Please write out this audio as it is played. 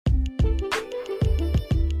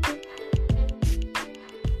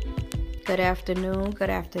Good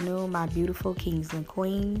afternoon, my beautiful kings and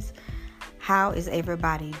queens. How is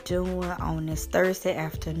everybody doing on this Thursday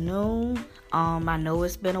afternoon? I know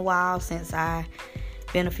it's been a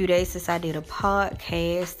few days since I did a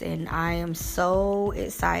podcast, and I am so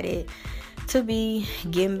excited to be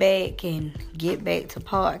getting back and get back to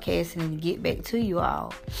podcasting and get back to you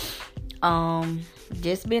all.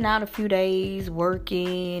 Just been out a few days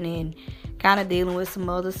working and kind of dealing with some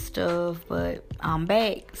other stuff, but I'm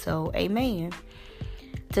back, so amen.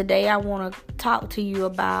 Today I want to talk to you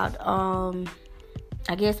about a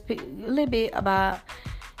little bit about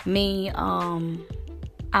me.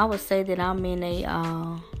 I would say that I'm in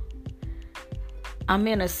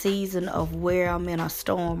a season of where I'm in a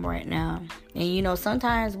storm right now. And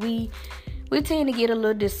sometimes we tend to get a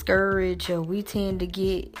little discouraged, or we tend to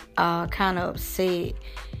get kind of upset,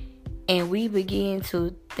 and we begin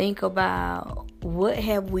to think about what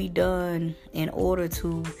have we done in order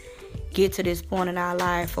to get to this point in our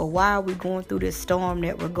life, or why are we going through this storm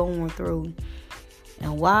that we're going through,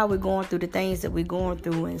 and why are we going through the things that we're going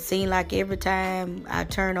through. And it seems like every time I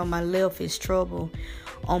turn on my left is trouble,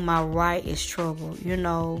 on my right is trouble,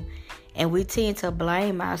 and we tend to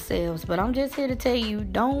blame ourselves. But I'm just here to tell you,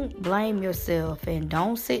 don't blame yourself, and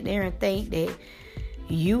don't sit there and think that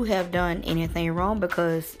you have done anything wrong,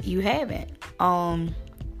 because you haven't. I'm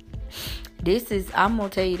gonna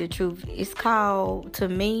tell you the truth. It's called, to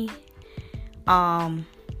me,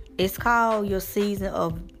 it's called your season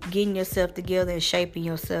of getting yourself together and shaping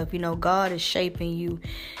yourself. God is shaping you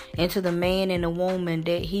into the man and the woman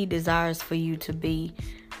that He desires for you to be.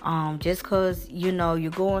 Just because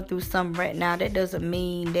you're going through something right now, that doesn't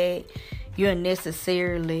mean that you're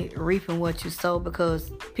necessarily reaping what you sow,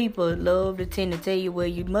 because people love to tend to tell you, well,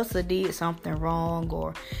 you must have did something wrong,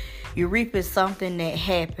 or you're reaping something that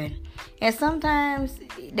happened. And sometimes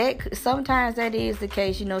that is the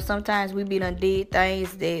case. Sometimes we done did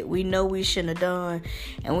things that we know we shouldn't have done,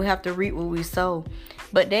 and we have to reap what we sow.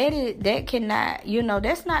 But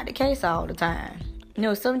that's not the case all the time.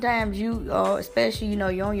 Sometimes especially,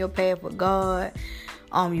 you're on your path with God.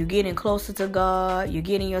 You're getting closer to God. You're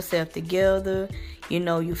getting yourself together.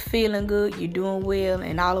 You're feeling good. You're doing well.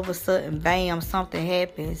 And all of a sudden, bam, something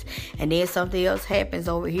happens. And then something else happens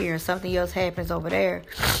over here. And something else happens over there.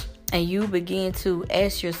 And you begin to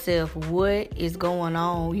ask yourself, what is going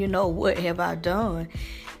on? What have I done?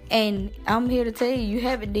 And I'm here to tell you, you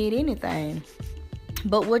haven't did anything.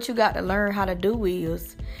 But what you got to learn how to do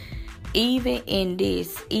is, even in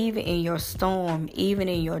your storm, even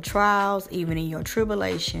in your trials, even in your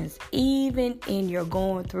tribulations, even in your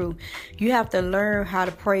going through, you have to learn how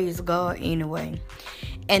to praise God anyway.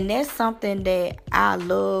 And that's something that I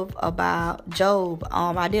love about Job.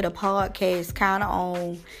 I did a podcast kind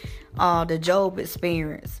of on the Job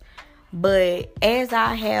experience. But as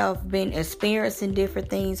I have been experiencing different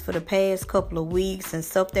things for the past couple of weeks and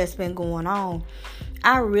stuff that's been going on,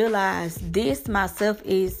 I realized this is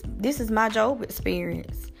my Job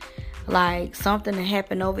experience. Like, something that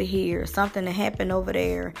happened over here, something that happened over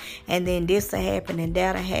there, and then this will happen and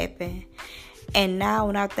that'll happen. And now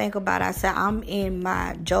when I think about it, I said, I'm in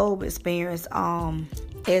my Job experience.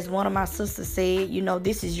 As one of my sisters said,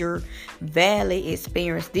 this is your valley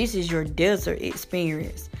experience. This is your desert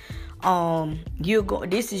experience.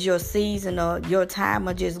 This is your season or your time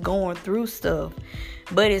of just going through stuff.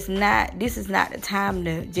 But this is not the time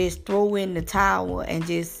to just throw in the towel and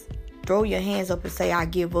just throw your hands up and say, I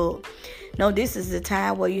give up. No, this is the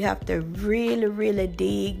time where you have to really, really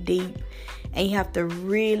dig deep. And you have to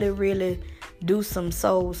really, really do some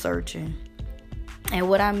soul searching. And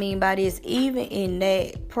what I mean by this, even in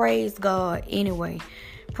that, praise God anyway.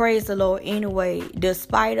 Praise the Lord anyway,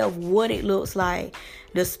 despite of what it looks like,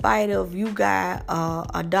 despite of you got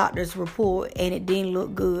a doctor's report and it didn't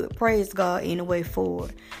look good. Praise God anyway for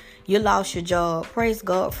it. You lost your job. Praise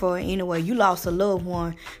God for it anyway. You lost a loved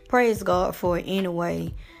one. Praise God for it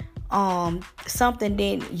anyway. Something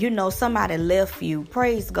didn't, somebody left you.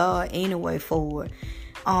 Praise God anyway for it.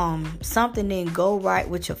 Something didn't go right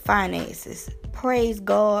with your finances. Praise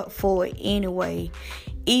God for it anyway.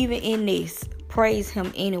 Even in this, praise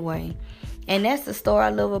Him anyway. And that's the story I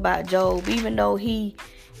love about Job. Even though he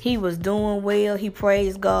was doing well, he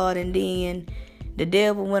praised God, and then the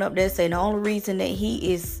devil went up there saying the only reason that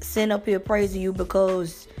he is sitting up here praising you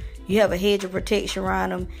because you have a hedge of protection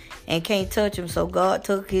around him and can't touch him. So God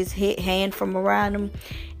took His hand from around him,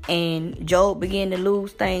 and Job began to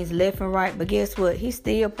lose things left and right. But guess what? He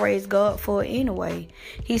still praised God for it anyway.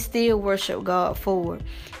 He still worshiped God for it.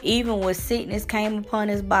 Even when sickness came upon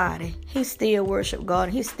his body, he still worshiped God.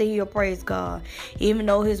 He still praised God. Even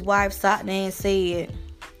though his wife sat there and said,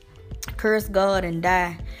 curse God and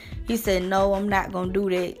die. He said, no, I'm not going to do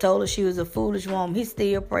that. Told her she was a foolish woman. He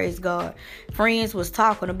still praised God. Friends was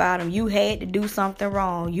talking about him. You had to do something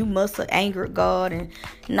wrong. You must have angered God. And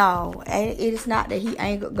no, it is not that he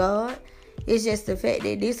angered God. It's just the fact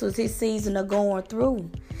that this was his season of going through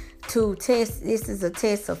to test. This is a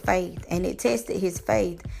test of faith, and it tested his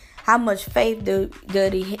faith. How much faith did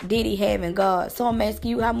he have in God? So I'm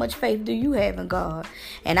asking you, how much faith do you have in God?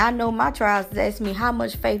 And I know my trials ask me, how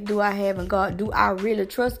much faith do I have in God? Do I really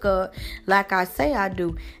trust God like I say I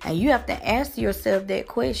do? And you have to ask yourself that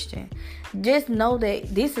question. Just know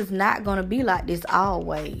that this is not going to be like this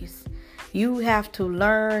always. You have to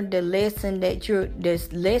learn the lesson that you're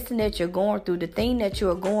going through, the thing that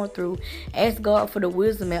you're going through. Ask God for the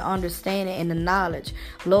wisdom and understanding and the knowledge.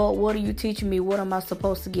 Lord, what are you teaching me? What am I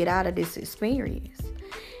supposed to get out of this experience?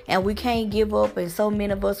 And we can't give up, and so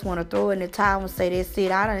many of us want to throw in the towel and say, that's it,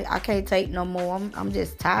 I can't take no more. I'm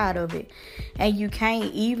just tired of it. And you can't,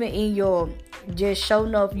 even in your just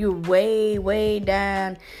showing up, you're way, way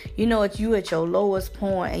down. You know, you at your lowest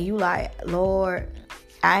point, and you like, Lord,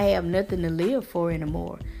 I have nothing to live for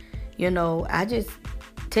anymore. You know, I just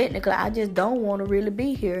don't want to really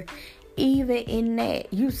be here. Even in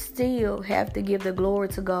that, you still have to give the glory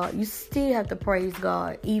to God. You still have to praise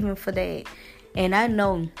God, even for that. And I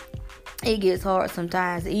know it gets hard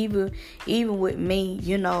sometimes, even with me,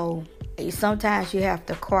 you know, sometimes you have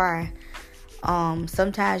to cry.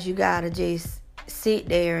 Sometimes you got to just sit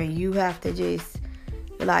there and you have to just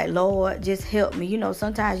like, Lord, just help me. You know,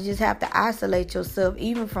 sometimes you just have to isolate yourself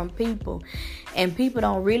even from people. And people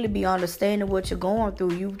don't really be understanding what you're going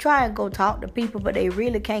through. You try and go talk to people, but they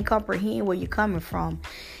really can't comprehend where you're coming from.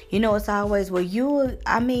 You know, it's always, well,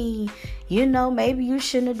 maybe you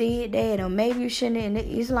shouldn't have did that, or maybe you shouldn't. And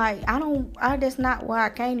it's like, that's not what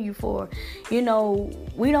I came to you for. You know,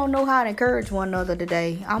 we don't know how to encourage one another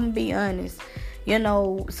today. I'm going to be honest. You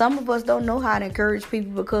know, some of us don't know how to encourage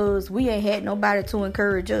people because we ain't had nobody to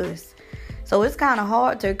encourage us. So it's kind of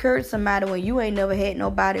hard to encourage somebody when you ain't never had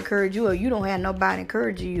nobody encourage you, or you don't have nobody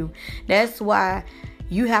encouraging you. That's why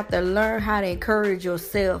you have to learn how to encourage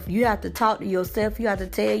yourself. You have to talk to yourself. You have to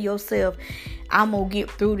tell yourself, I'm going to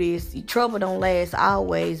get through this. Trouble don't last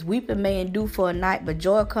always. Weeping may endure for a night, but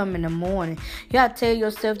joy come in the morning. You have to tell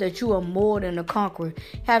yourself that you are more than a conqueror.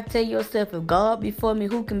 You have to tell yourself, if God be for me,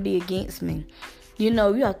 who can be against me? You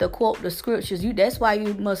know, you have to quote the scriptures. That's why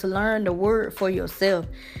you must learn the word for yourself.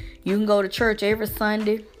 You can go to church every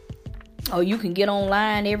Sunday, or you can get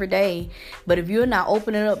online every day. But if you're not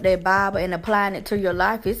opening up that Bible and applying it to your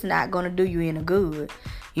life, it's not going to do you any good.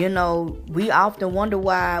 You know, we often wonder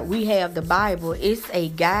why we have the Bible. It's a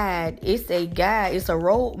guide. It's a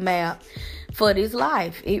roadmap for this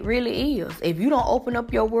life. It really is. If you don't open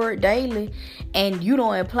up your word daily and you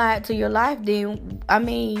don't apply it to your life, then,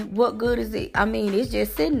 what good is it? It's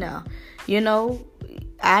just sitting there. You know,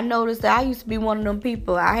 I noticed that I used to be one of them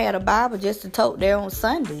people. I had a Bible just to tote there on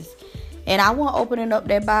Sundays. And I wasn't opening up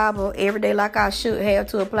that Bible every day like I should have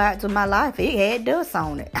to apply it to my life. It had dust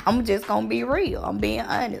on it. I'm just going to be real. I'm being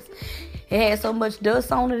honest. It had so much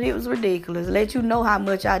dust on it, it was ridiculous. Let you know how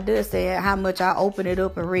much I dust and how much I opened it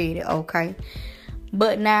up and read it, okay?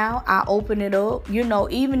 But now I open it up. You know,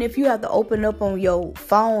 even if you have to open up on your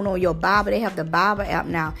phone or your Bible, they have the Bible app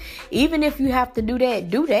now. Even if you have to do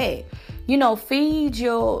that, do that. You know, feed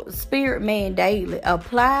your spirit man daily.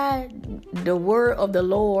 Apply the word of the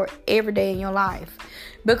Lord every day in your life,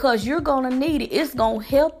 because you're going to need it. It's going to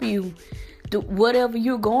help you through whatever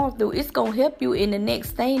you're going through. It's going to help you in the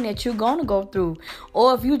next thing that you're going to go through.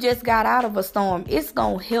 Or if you just got out of a storm, it's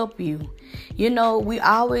going to help you. You know, we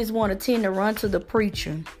always want to tend to run to the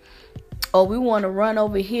preacher. Or we want to run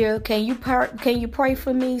over here. Can you pray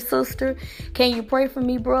for me, sister? Can you pray for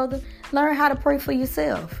me, brother? Learn how to pray for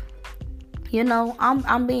yourself. You know,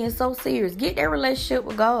 I'm being so serious. Get that relationship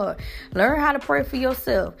with God. Learn how to pray for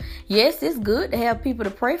yourself. Yes, it's good to have people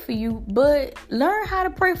to pray for you, but learn how to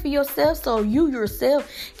pray for yourself so you yourself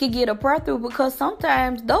can get a prayer through, because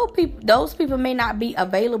sometimes those people may not be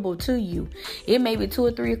available to you. It may be 2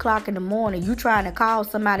 or 3 o'clock in the morning. You trying to call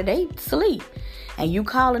somebody, they sleep. And you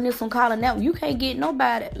calling this one, calling that one. You can't get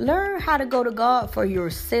nobody. Learn how to go to God for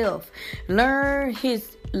yourself. Learn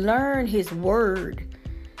his word.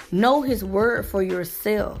 Know his word for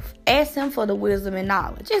yourself. Ask him for the wisdom and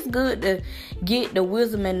knowledge. It's good to get the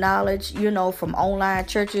wisdom and knowledge, you know, from online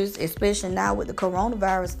churches, especially now with the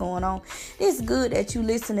coronavirus going on. It's good that you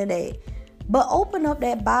listen to that. But open up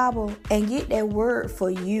that Bible and get that word for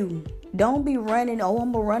you. Don't be running, I'm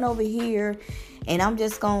going to run over here and I'm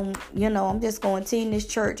just going to attend this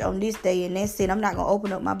church on this day and that's it. I'm not going to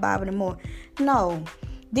open up my Bible anymore. No.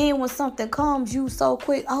 Then when something comes, you so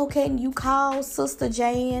quick, oh, can you call Sister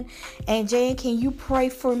Jan? And Jan, can you pray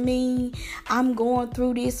for me? I'm going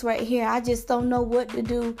through this right here. I just don't know what to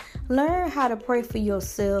do. Learn how to pray for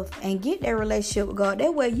yourself and get that relationship with God.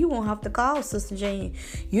 That way you won't have to call Sister Jan.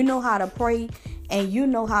 You know how to pray, and you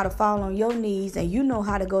know how to fall on your knees, and you know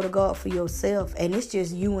how to go to God for yourself. And it's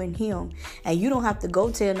just you and him. And you don't have to go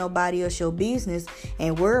tell nobody else your business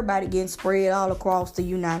and worry about it getting spread all across the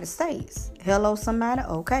United States. Hello, somebody?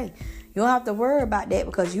 Okay. You don't have to worry about that,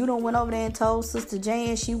 because you done went over there and told Sister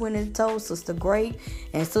Jan. She went and told Sister Great,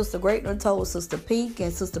 and Sister Great done told Sister Pink,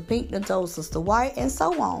 and Sister Pink done told Sister White, and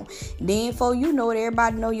so on. Then before you know it,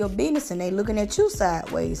 everybody know your business, and they looking at you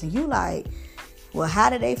sideways, and you like, well, how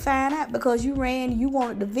did they find out? Because you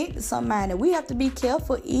wanted to vent to somebody. We have to be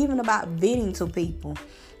careful even about venting to people.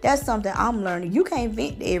 That's something I'm learning. You can't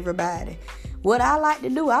vent to everybody. What I like to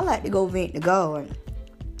do, I like to go vent to God.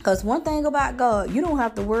 Because one thing about God, you don't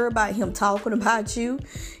have to worry about him talking about you.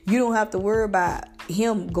 You don't have to worry about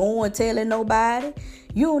him going telling nobody.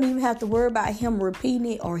 You don't even have to worry about him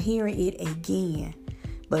repeating it or hearing it again.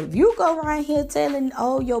 But if you go around here telling,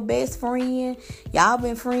 your best friend, y'all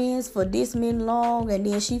been friends for this many long, and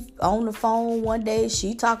then she on the phone one day,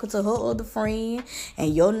 she talking to her other friend,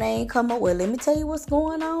 and your name come up, well, let me tell you what's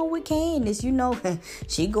going on with Candace. You know,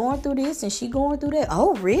 she going through this and she going through that.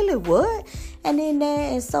 Oh, really? What? And then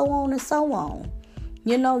that, and so on and so on.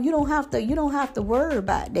 You know, you don't have to worry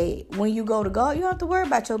about that. When you go to God, you don't have to worry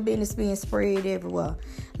about your business being spread everywhere.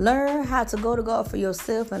 Learn how to go to God for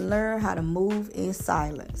yourself and learn how to move in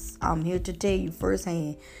silence. I'm here to tell you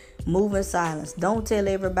firsthand, move in silence. Don't tell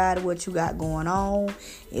everybody what you got going on.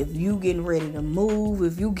 If you getting ready to move,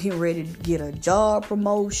 if you getting ready to get a job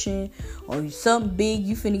promotion or something big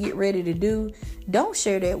you finna get ready to do, don't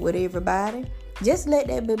share that with everybody. Just let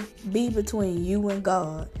that be between you and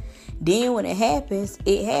God. Then when it happens,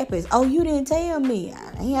 it happens. Oh, you didn't tell me.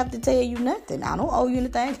 I ain't have to tell you nothing. I don't owe you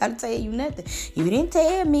anything. I gotta tell you nothing. You didn't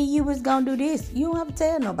tell me you was gonna do this. You don't have to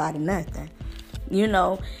tell nobody nothing. You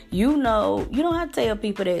don't have to tell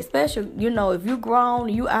people that. Especially, if you grown,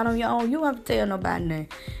 you out on your own, you don't have to tell nobody nothing.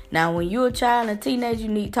 Now, when you're a child and a teenager, you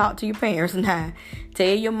need to talk to your parents now. Tell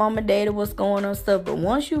your mom and daddy what's going on stuff. But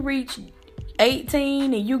once you reach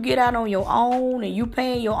 18 and you get out on your own and you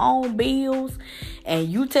paying your own bills and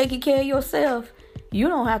you taking care of yourself, you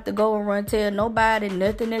don't have to go and run tell nobody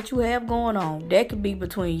nothing that you have going on. That could be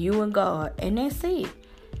between you and God, and that's it.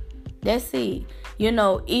 That's it.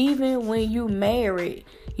 Even when you married,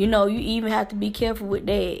 you even have to be careful with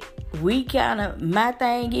that. My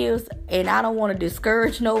thing is, and I don't want to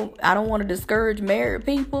discourage married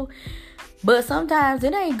people, but sometimes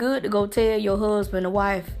it ain't good to go tell your husband or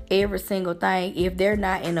wife every single thing if they're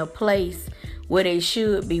not in a place where they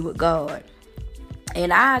should be with God.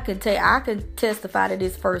 And I can testify to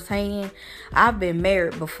this firsthand. I've been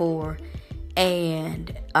married before,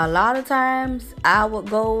 and a lot of times I would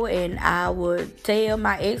go and I would tell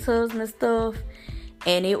my ex-husband stuff,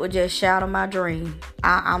 and it would just shatter my dream.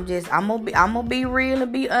 I'm gonna be real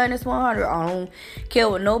and be honest 100. I don't care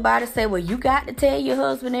what nobody say. Well, you got to tell your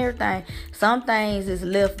husband everything. Some things is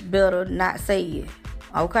left better not said.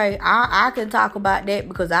 Okay, I can talk about that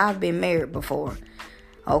because I've been married before.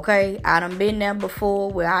 Okay, I done been there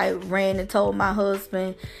before where I ran and told my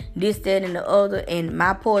husband this, that, and the other, and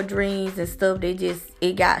my poor dreams and stuff,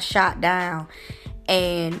 it got shot down.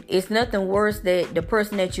 And it's nothing worse that the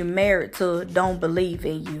person that you're married to don't believe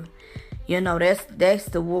in you.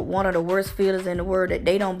 That's one of the worst feelings in the world, that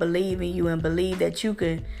they don't believe in you and believe that you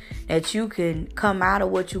can come out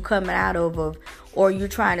of what you're coming out of, or you're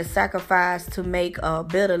trying to sacrifice to make a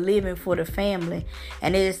better living for the family.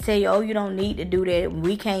 And they just tell you, oh, you don't need to do that.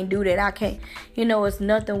 We can't do that. I can't. It's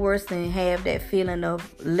nothing worse than have that feeling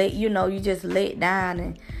of you just let down,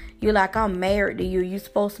 and you're like, I'm married to you. You're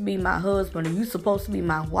supposed to be my husband, or you supposed to be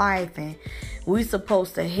my wife, and we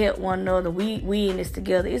supposed to help one another. We in this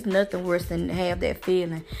together. It's nothing worse than to have that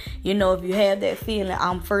feeling. If you have that feeling,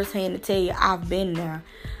 I'm firsthand to tell you, I've been there.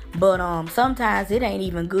 But sometimes it ain't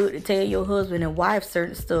even good to tell your husband and wife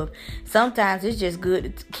certain stuff. Sometimes it's just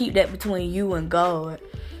good to keep that between you and God.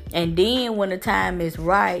 And then when the time is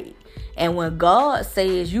right, and when God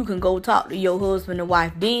says you can go talk to your husband and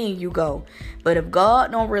wife, then you go. But if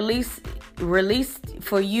God don't release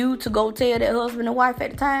for you to go tell that husband and wife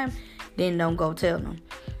at the time, then don't go tell them.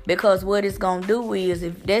 Because what it's going to do is,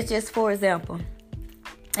 if that's just for example,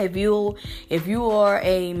 if you are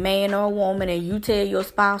a man or a woman and you tell your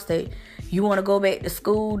spouse that you want to go back to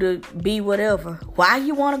school to be whatever, why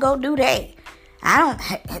you want to go do that?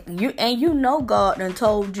 God done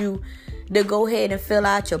told you to go ahead and fill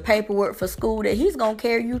out your paperwork for school, that he's going to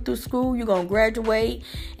carry you through school. You're going to graduate,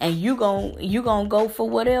 and you're going to go for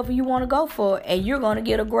whatever you want to go for, and you're going to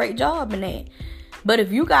get a great job in that. But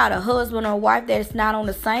if you got a husband or wife that's not on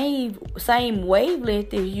the same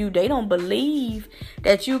wavelength as you, they don't believe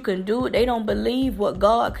that you can do it. They don't believe what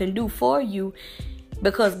God can do for you,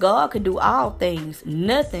 because God can do all things.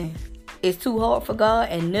 Nothing is too hard for God,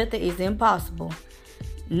 and nothing is impossible.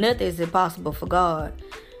 Nothing is impossible for God.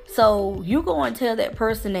 So you go and tell that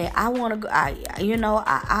person that I want to go, I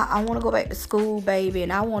want to go back to school, baby,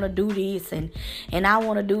 and I want to do this and I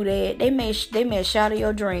want to do that. They may shatter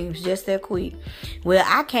your dreams just that quick. Well,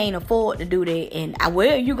 I can't afford to do that, and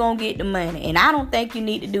where are you gonna get the money? And I don't think you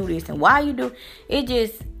need to do this. And why you do it?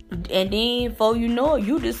 Just, and then before you know it,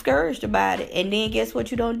 you discouraged about it. And then guess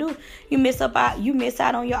what you don't do? You miss out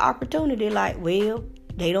on your opportunity. Like, well,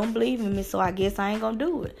 they don't believe in me, so I guess I ain't gonna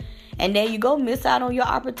do it. And there you go, miss out on your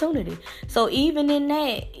opportunity. So even in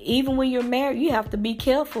that, even when you're married, you have to be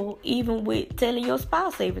careful, even with telling your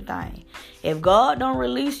spouse everything. If God don't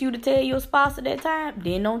release you to tell your spouse at that time,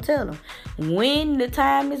 then don't tell them. When the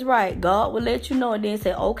time is right, God will let you know, and then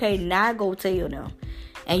say, okay, now go tell them.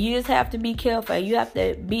 And you just have to be careful, and you have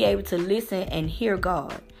to be able to listen and hear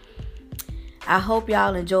God. I hope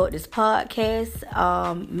y'all enjoyed this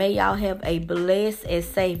podcast. May y'all have a blessed and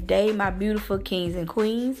safe day, my beautiful kings and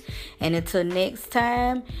queens. And until next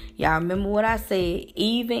time, y'all remember what I said.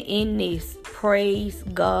 Even in this, praise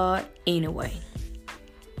God anyway.